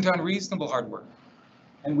wasn't unreasonable hard work,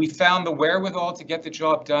 and we found the wherewithal to get the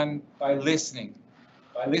job done by listening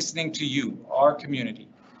to you, our community.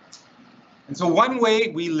 And so one way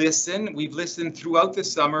we've listened throughout the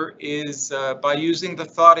summer, is by using the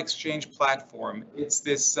Thought Exchange platform. It's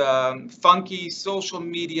this funky social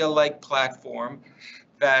media-like platform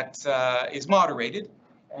that is moderated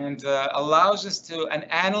and allows us to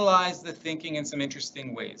analyze the thinking in some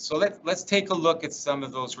interesting ways. So let's take a look at some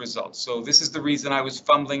of those results. So this is the reason I was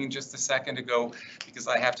fumbling just a second ago, because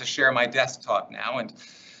I have to share my desktop now, and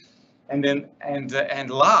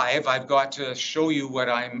live I've got to show you what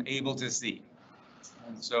I'm able to see.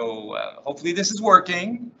 And so hopefully this is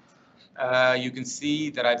working. You can see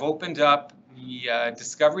that I've opened up the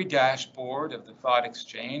discovery dashboard of the Thought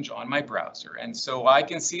Exchange on my browser, and so I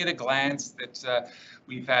can see at a glance that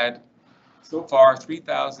we've had so far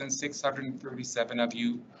 3,637 of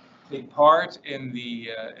you take part in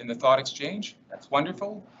the Thought Exchange. That's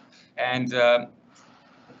wonderful, and the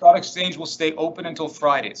Thought Exchange will stay open until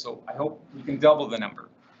Friday, so I hope we can double the number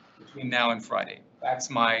between now and Friday. That's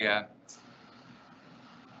my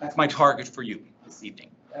target for you this evening.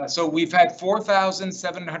 So we've had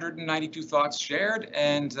 4,792 thoughts shared,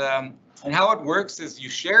 and how it works is you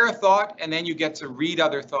share a thought and then you get to read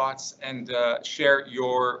other thoughts and share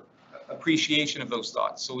your appreciation of those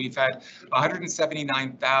thoughts. So we've had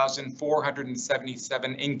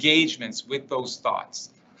 179,477 engagements with those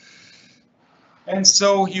thoughts. And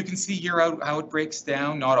so you can see here how it breaks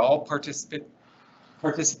down. Not all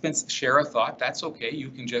participants share a thought. That's okay. You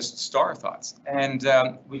can just star thoughts. And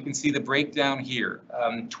we can see the breakdown here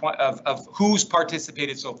of who's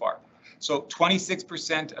participated so far. So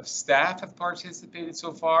 26% of staff have participated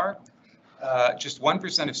so far, just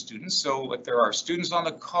 1% of students. So if there are students on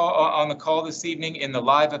the call this evening in the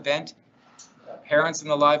live event, parents in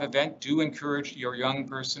the live event, do encourage your young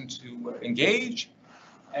person to engage.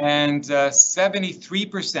 And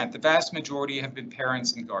 73%, the vast majority, have been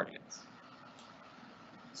parents and guardians.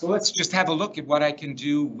 So let's just have a look at what I can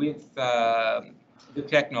do with the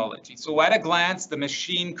technology. So at a glance, the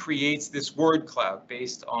machine creates this word cloud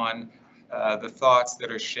based on the thoughts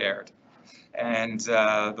that are shared. And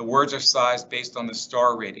the words are sized based on the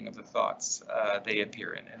star rating of the thoughts they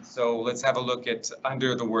appear in. And so let's have a look at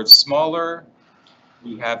under the word smaller,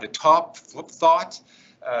 we have the top thought,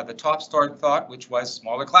 the top starred thought, which was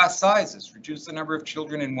smaller class sizes, reduce the number of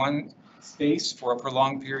children in one space for a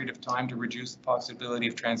prolonged period of time to reduce the possibility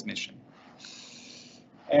of transmission.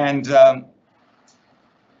 And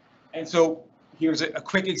so here's a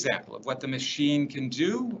quick example of what the machine can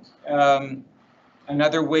do.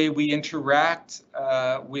 Another way we interact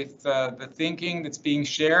with the thinking that's being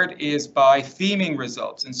shared is by theming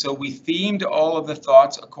results. And so we themed all of the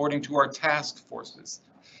thoughts according to our task forces.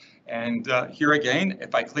 And here again,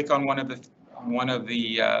 if I click on one of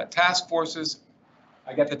the task forces,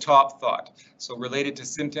 I get the top thought. So related to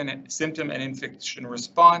symptom and infection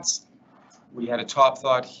response, we had a top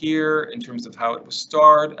thought here in terms of how it was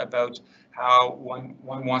starred about how one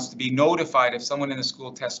wants to be notified if someone in the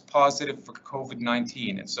school tests positive for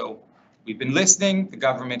COVID-19. And so we've been listening, the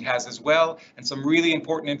government has as well, and some really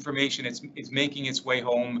important information is making its way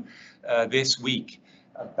home this week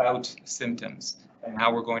about symptoms and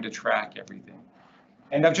how we're going to track everything.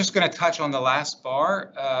 And I'm just going to touch on the last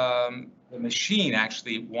bar. The machine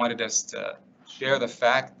actually wanted us to share the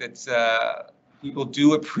fact that people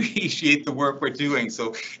do appreciate the work we're doing.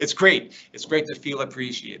 So it's great. It's great to feel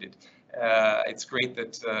appreciated. It's great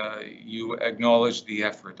that you acknowledge the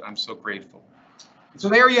effort. I'm so grateful. So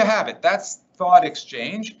there you have it. That's thought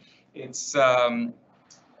exchange. It's and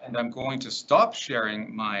I'm going to stop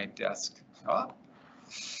sharing my desktop.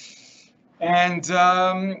 And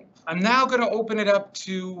I'm now going to open it up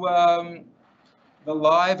to the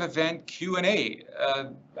live event Q&A.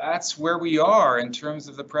 That's where we are in terms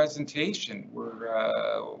of the presentation.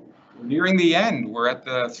 We're nearing the end. We're at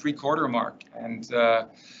the 3/4 mark, and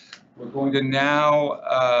we're going to now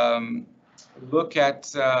look at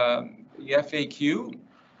the FAQ,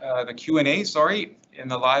 the Q&A, sorry, in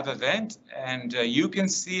the live event. And you can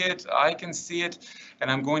see it, I can see it,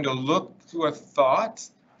 and I'm going to look to a thought.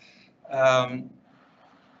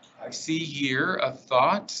 I see here a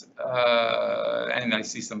thought, and I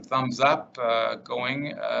see some thumbs up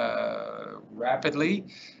going rapidly.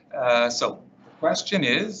 So the question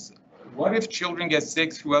is, what if children get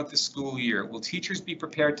sick throughout the school year? Will teachers be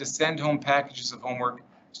prepared to send home packages of homework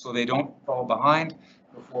so they don't fall behind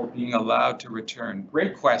before being allowed to return?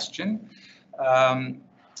 Great question.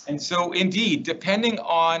 And so indeed, depending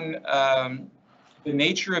on the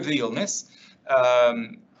nature of the illness,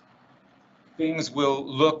 things will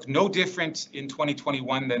look no different in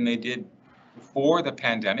 2021 than they did before the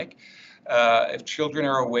pandemic. If children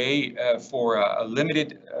are away for a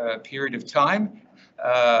limited period of time,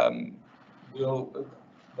 the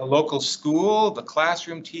local school, the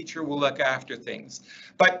classroom teacher will look after things.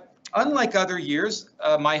 But unlike other years,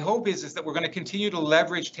 my hope is that we're going to continue to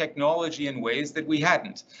leverage technology in ways that we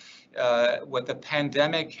hadn't. What the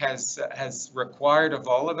pandemic has required of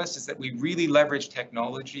all of us is that we really leverage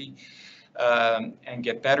technology and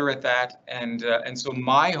get better at that. And so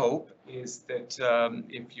my hope is that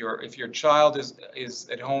if your child is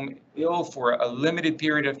at home ill for a limited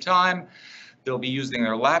period of time, they'll be using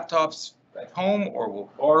their laptops at home, or will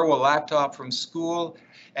borrow a laptop from school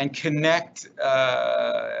and connect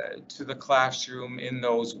to the classroom in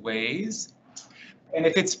those ways. And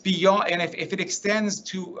if it's beyond, and if it extends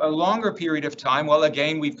to a longer period of time, well,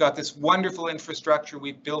 again, we've got this wonderful infrastructure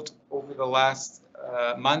we've built over the last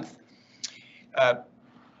month.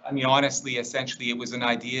 I mean, honestly, essentially, it was an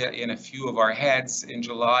idea in a few of our heads in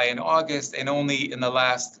July and August, and only in the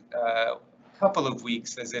last couple of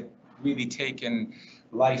weeks has it really taken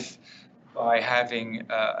life by having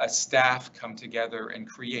a staff come together and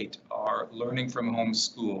create our Learning from Home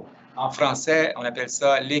School. En français, on appelle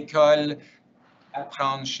ça l'école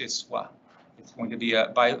apprendre chez soi. It's going to be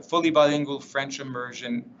a fully bilingual French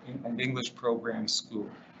immersion and English program school.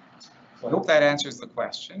 So I hope that answers the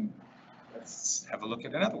question. Let's have a look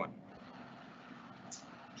at another one.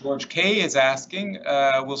 George K. is asking,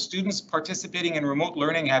 will students participating in remote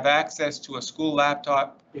learning have access to a school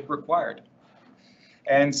laptop if required?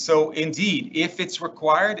 And so indeed, if it's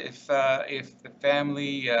required, if the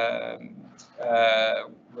family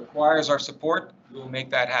requires our support, we'll make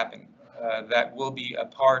that happen. That will be a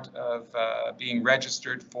part of being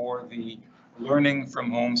registered for the Learning from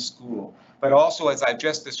Home School. But also, as I've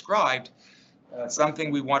just described,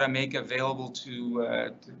 something we want to make available to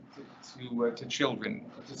children,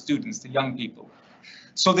 to students, to young people.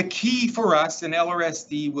 So the key for us in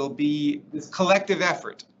LRSD will be this collective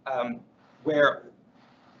effort where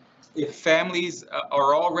if families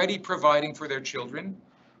are already providing for their children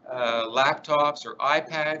laptops or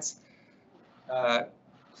iPads,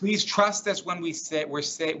 please trust us when we say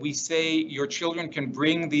your children can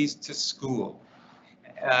bring these to school.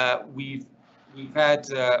 We've had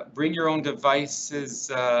bring your own devices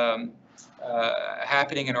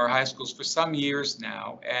happening in our high schools for some years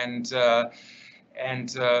now, and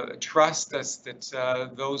trust us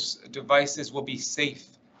that those devices will be safe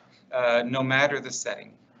no matter the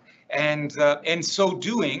setting. And in so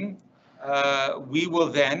doing, we will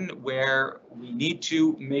then, where we need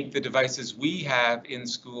to, make the devices we have in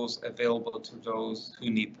schools available to those who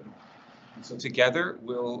need them. And so together,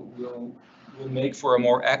 we'll make for a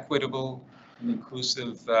more equitable and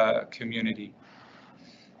inclusive community.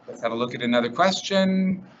 Let's have a look at another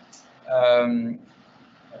question. A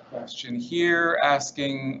question here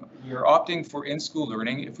asking, we are opting for in-school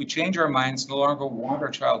learning. If we change our minds, no longer want our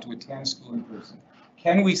child to attend school in person,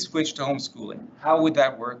 can we switch to homeschooling? How would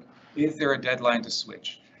that work? Is there a deadline to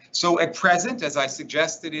switch? So at present, as I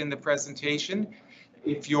suggested in the presentation,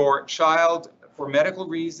 if your child, for medical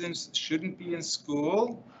reasons, shouldn't be in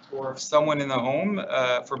school, or if someone in the home,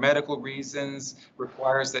 for medical reasons,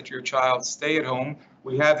 requires that your child stay at home,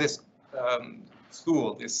 we have this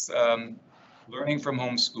learning from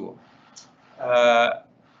home school.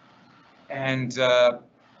 And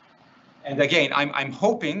again, I'm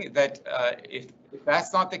hoping that if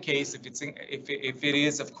that's not the case, if it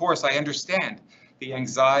is, of course, I understand the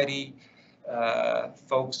anxiety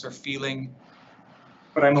folks are feeling,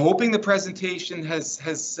 but I'm hoping the presentation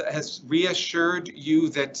has reassured you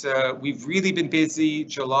that we've really been busy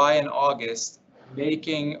July and August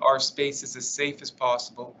making our spaces as safe as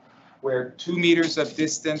possible, where 2 meters of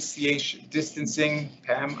distancing,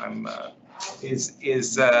 Pam,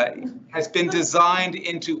 has been designed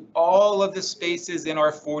into all of the spaces in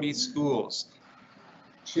our 40 schools.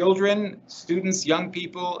 Children, students, young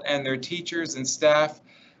people, and their teachers and staff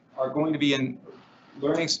are going to be in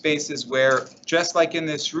learning spaces where, just like in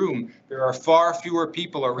this room, there are far fewer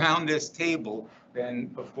people around this table than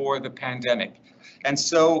before the pandemic. And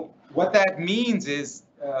so what that means is,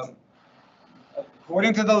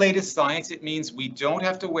 according to the latest science, it means we don't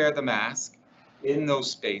have to wear the mask in those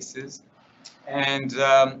spaces, and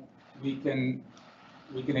we can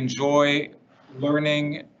enjoy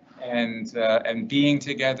learning and being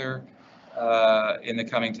together in the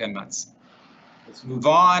coming 10 months. Let's move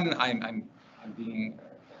on. I'm being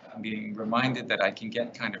reminded that I can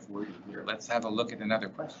get kind of wordy here. Let's have a look at another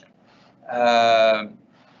question.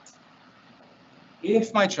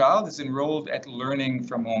 If my child is enrolled at learning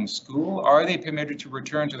from home school, are they permitted to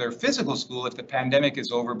return to their physical school if the pandemic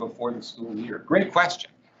is over before the school year? Great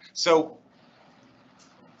question. So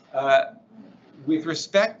with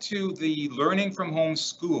respect to the learning from home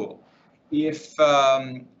school, if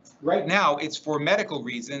right now it's for medical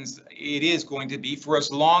reasons, it is going to be for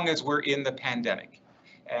as long as we're in the pandemic.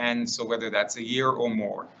 And so whether that's a year or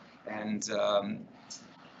more. And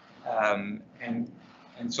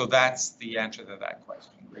so that's the answer to that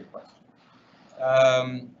question. Great question.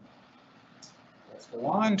 Let's go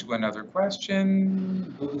on to another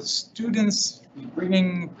question. Will the students be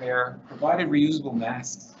bringing their provided reusable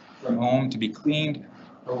masks from home to be cleaned,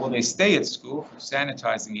 or will they stay at school for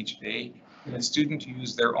sanitizing each day? Can a student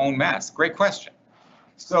use their own mask? Great question.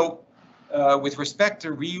 So with respect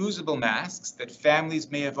to reusable masks that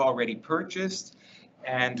families may have already purchased,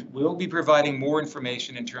 and we'll be providing more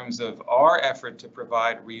information in terms of our effort to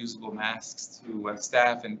provide reusable masks to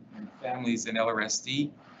staff and families in LRSD.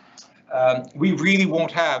 We really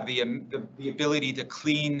won't have the ability to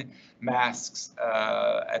clean masks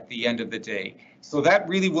at the end of the day. So that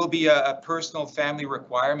really will be a personal family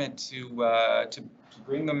requirement to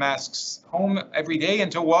bring the masks home every day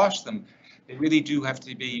and to wash them. They really do have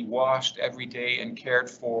to be washed every day and cared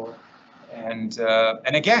for. And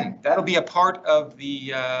again, that'll be a part of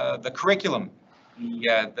the curriculum,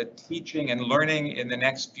 the teaching and learning in the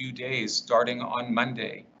next few days, starting on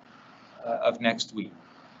Monday of next week.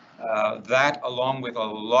 That, along with a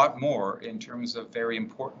lot more in terms of very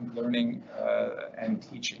important learning and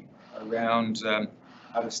teaching around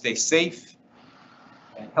how to stay safe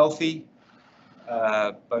and healthy,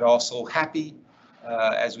 but also happy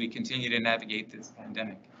as we continue to navigate this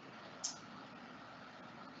pandemic.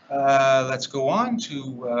 Let's go on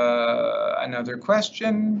to another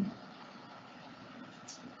question.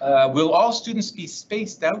 Will all students be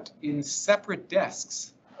spaced out in separate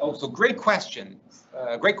desks? Oh, so great question.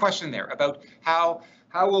 Great question there about how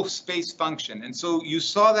will space function. And so you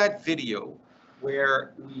saw that video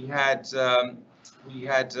where we had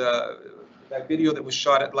that video that was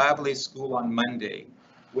shot at Lavallee School on Monday,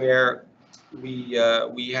 where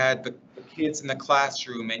we had the kids in the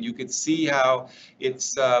classroom, and you could see how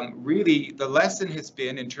it's really the lesson has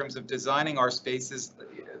been, in terms of designing our spaces,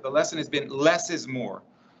 the lesson has been less is more.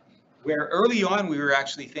 Where early on we were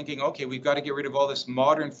actually thinking, okay, we've got to get rid of all this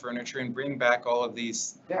modern furniture and bring back all of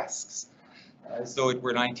these desks, as though it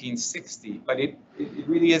were 1960. But it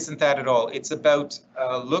really isn't that at all. It's about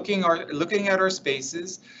looking at our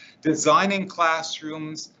spaces, designing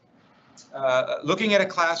classrooms, looking at a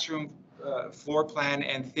classroom floor plan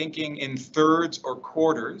and thinking in thirds or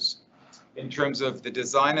quarters in terms of the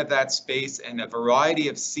design of that space and a variety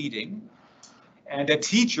of seating. And a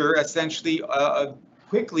teacher essentially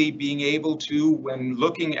quickly being able to, when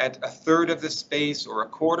looking at a third of the space or a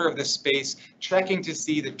quarter of the space, checking to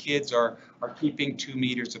see that kids are keeping 2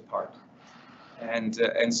 meters apart, and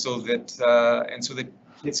so that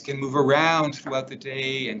kids can move around throughout the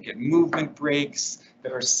day and get movement breaks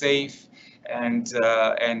that are safe, and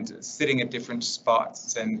sitting at different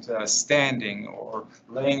spots, and standing or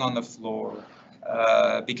laying on the floor,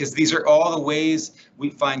 because these are all the ways we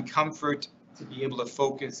find comfort to be able to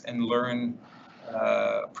focus and learn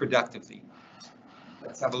productively.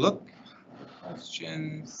 Let's have a look at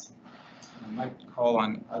questions. I might call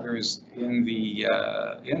on others in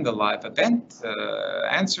the live event,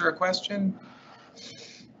 answer a question.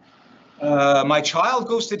 My child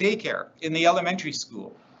goes to daycare in the elementary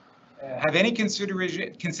school. Have any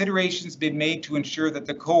considerations been made to ensure that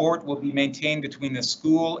the cohort will be maintained between the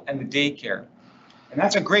school and the daycare? And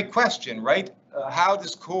that's a great question, right? How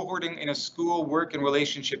does cohorting in a school work in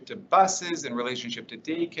relationship to buses, in relationship to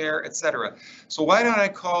daycare, etc.? So why don't I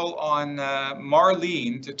call on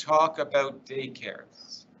Marlene to talk about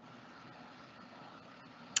daycares?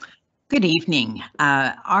 Good evening.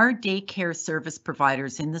 Our daycare service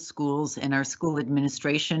providers in the schools and our school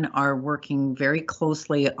administration are working very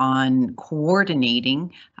closely on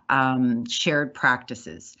coordinating shared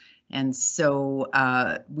practices. And so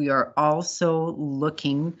we are also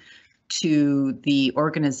looking to the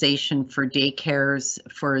organization for daycares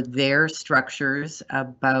for their structures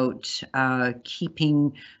about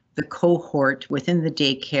keeping the cohort within the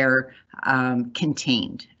daycare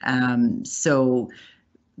contained. So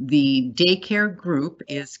the daycare group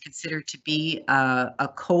is considered to be a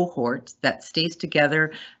cohort that stays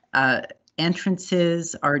together.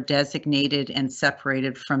 Entrances are designated and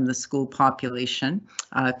separated from the school population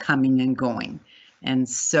coming and going. And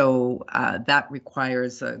so that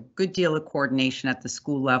requires a good deal of coordination at the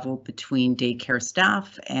school level between daycare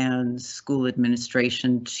staff and school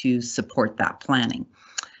administration to support that planning.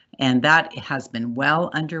 And that has been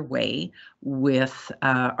well underway with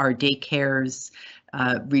our daycares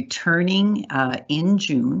returning in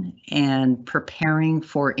June and preparing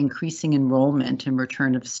for increasing enrollment and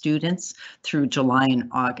return of students through July and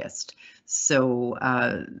August. So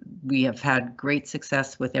we have had great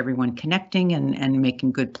success with everyone connecting and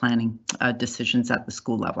making good planning decisions at the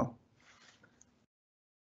school level.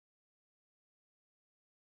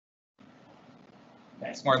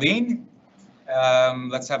 Thanks, Marlene.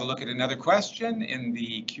 Let's have a look at another question in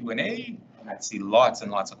the Q&A. And I see lots and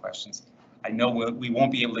lots of questions. I know we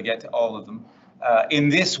won't be able to get to all of them in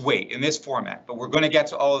this way, in this format, but we're going to get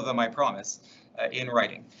to all of them, I promise, in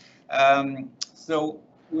writing. So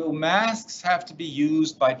will masks have to be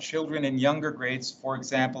used by children in younger grades, for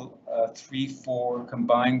example, 3-4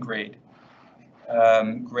 combined grade?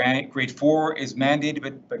 Grade 4 is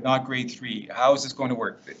mandated, but not grade 3. How is this going to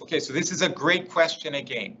work? Okay, so this is a great question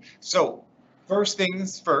again. So first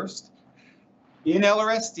things first, in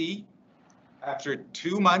LRSD, after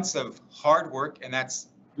 2 months of hard work, and that's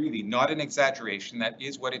really not an exaggeration, that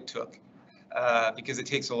is what it took, because it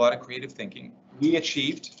takes a lot of creative thinking, we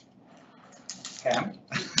achieved, Pam,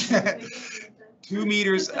 2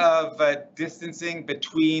 meters of distancing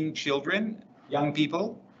between children, young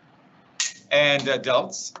people, and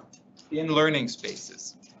adults in learning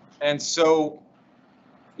spaces. And so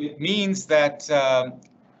it means that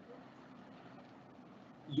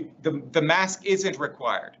the mask isn't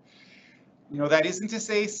required. You know, that isn't to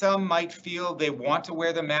say some might feel they want to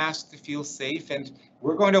wear the mask to feel safe, and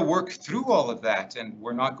we're going to work through all of that, and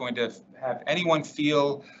we're not going to have anyone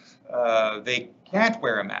feel they can't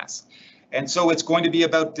wear a mask. And so it's going to be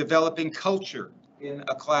about developing culture in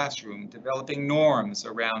a classroom, developing norms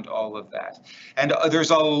around all of that. And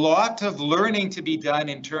there's a lot of learning to be done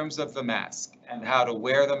in terms of the mask and how to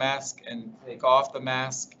wear the mask and take off the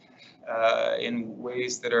mask in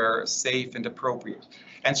ways that are safe and appropriate.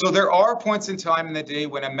 And so there are points in time in the day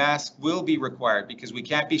when a mask will be required, because we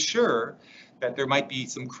can't be sure that there might be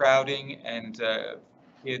some crowding, and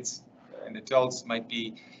kids and adults might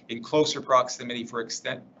be in closer proximity for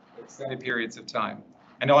extended periods of time.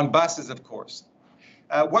 and on buses, of course.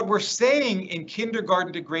 What we're saying in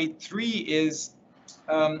kindergarten to grade 3 is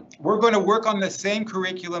we're going to work on the same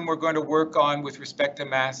curriculum we're going to work on with respect to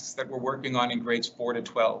masks that we're working on in grades 4 to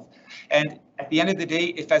 12. And at the end of the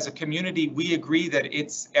day, if as a community we agree that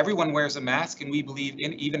everyone wears a mask and we believe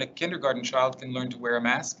even a kindergarten child can learn to wear a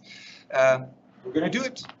mask, we're going to do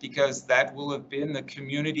it because that will have been the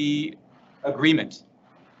community agreement.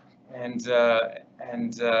 And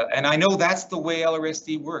I know that's the way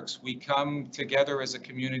LRSD works. We come together as a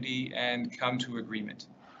community and come to agreement.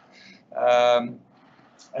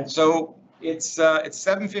 And so it's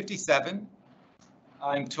 7:57.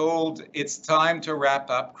 I'm told it's time to wrap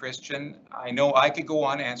up, Christian. I know I could go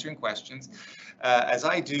on answering questions, as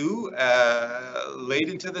I do late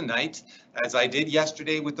into the night, as I did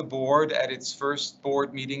yesterday with the board at its first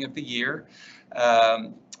board meeting of the year.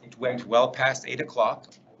 It went well past 8 o'clock.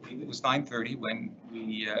 I believe it was 9:30 when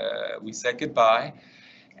we said goodbye.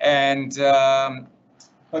 And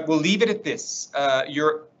but we'll leave it at this.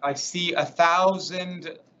 I see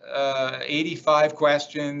 1,085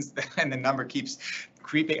 questions, and the number keeps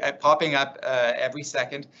popping up every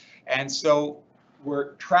second. And so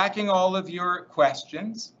we're tracking all of your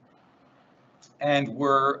questions, and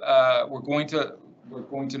we're going to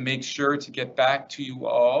make sure to get back to you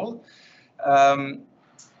all.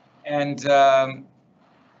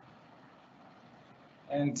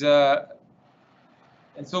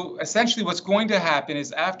 And so essentially what's going to happen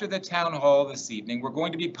is after the town hall this evening, we're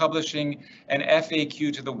going to be publishing an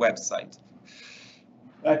FAQ to the website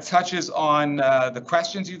that touches on the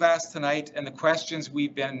questions you've asked tonight and the questions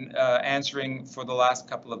we've been answering for the last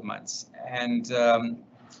couple of months. And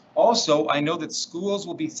also, I know that schools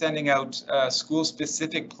will be sending out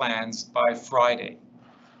school-specific plans by Friday.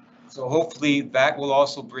 So hopefully that will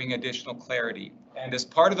also bring additional clarity. And as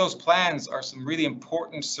part of those plans are some really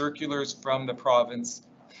important circulars from the province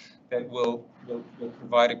that will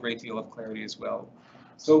provide a great deal of clarity as well.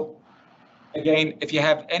 So again, if you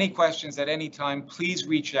have any questions at any time, please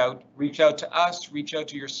reach out to us, reach out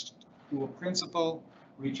to your school principal,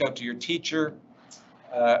 reach out to your teacher.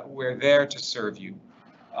 We're there to serve you.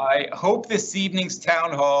 I hope this evening's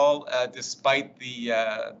town hall, despite the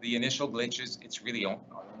initial glitches, it's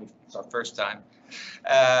our first time,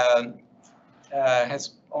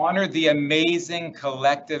 has honored the amazing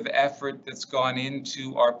collective effort that's gone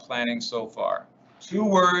into our planning so far. 2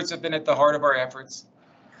 words have been at the heart of our efforts: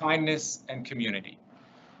 kindness and community.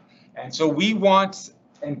 And so we want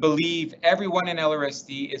and believe everyone in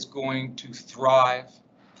LRSD is going to thrive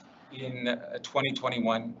in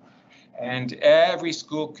 2021, and every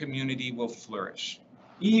school community will flourish,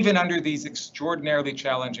 even under these extraordinarily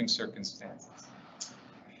challenging circumstances.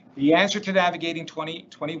 The answer to navigating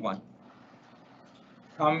 2021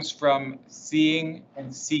 comes from seeing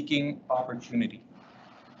and seeking opportunity.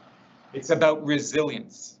 It's about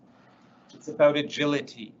resilience. It's about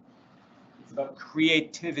agility. It's about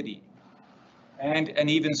creativity and an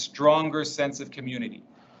even stronger sense of community.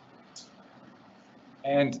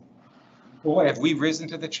 And boy, have we risen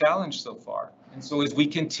to the challenge so far. And so as we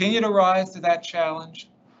continue to rise to that challenge,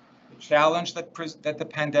 the challenge that the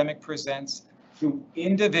pandemic presents through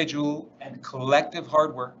individual and collective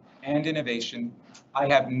hard work and innovation, I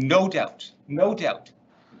have no doubt that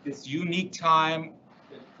this unique time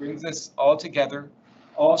that brings us all together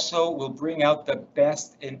also will bring out the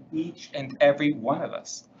best in each and every one of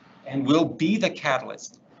us and will be the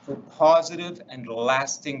catalyst for positive and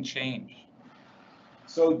lasting change.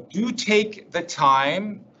 So do take the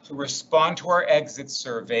time to respond to our exit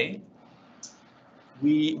survey.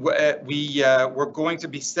 We're going to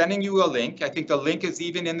be sending you a link. I think the link is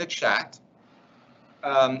even in the chat.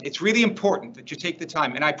 It's really important that you take the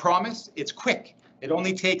time, and I promise it's quick. It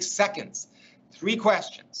only takes seconds. 3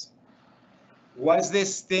 questions. Was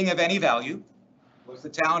this thing of any value? Was the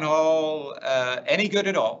town hall any good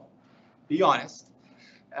at all? Be honest.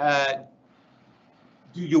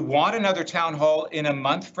 Do you want another town hall in a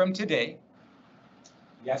month from today?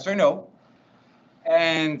 Yes or no?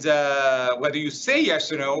 And whether you say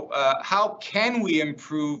yes or no, how can we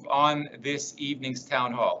improve on this evening's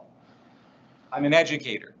town hall? I'm an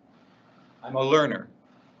educator, I'm a learner,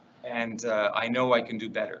 and I know I can do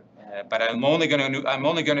better. But I'm only going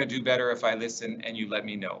to do better if I listen and you let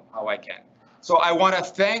me know how I can. So I want to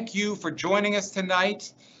thank you for joining us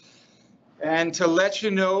tonight, and to let you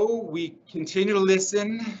know we continue to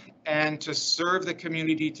listen and to serve the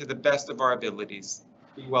community to the best of our abilities.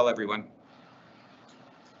 Be well, everyone.